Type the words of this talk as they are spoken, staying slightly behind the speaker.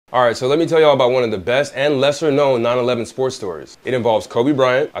Alright, so let me tell y'all about one of the best and lesser known 9/11 sports stories. It involves Kobe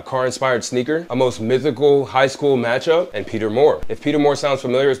Bryant, a car-inspired sneaker, a most mythical high school matchup, and Peter Moore. If Peter Moore sounds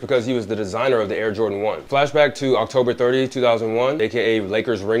familiar, it's because he was the designer of the Air Jordan 1. Flashback to October 30, 2001, aka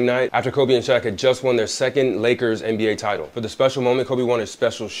Lakers ring night, after Kobe and Shaq had just won their second Lakers NBA title. For the special moment, Kobe wanted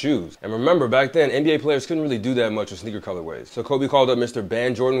special shoes. And remember, back then, NBA players couldn't really do that much with sneaker colorways. So Kobe called up Mr.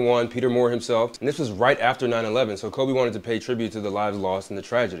 Ban Jordan 1, Peter Moore himself, and this was right after 9/11, so Kobe wanted to pay tribute to the lives lost in the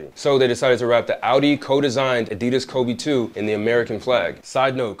tragedy. So they decided to wrap the Audi co-designed Adidas Kobe 2 in the American flag.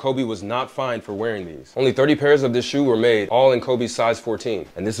 Side note, Kobe was not fined for wearing these. Only 30 pairs of this shoe were made, all in Kobe's size 14.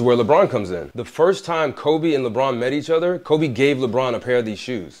 And this is where LeBron comes in. The first time Kobe and LeBron met each other, Kobe gave LeBron a pair of these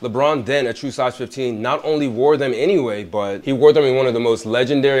shoes. LeBron, then a true size 15, not only wore them anyway, but he wore them in one of the most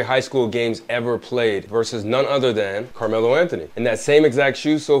legendary high school games ever played versus none other than Carmelo Anthony. And that same exact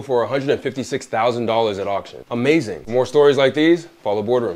shoe sold for $156,000 at auction. Amazing. For more stories like these, follow Boardroom.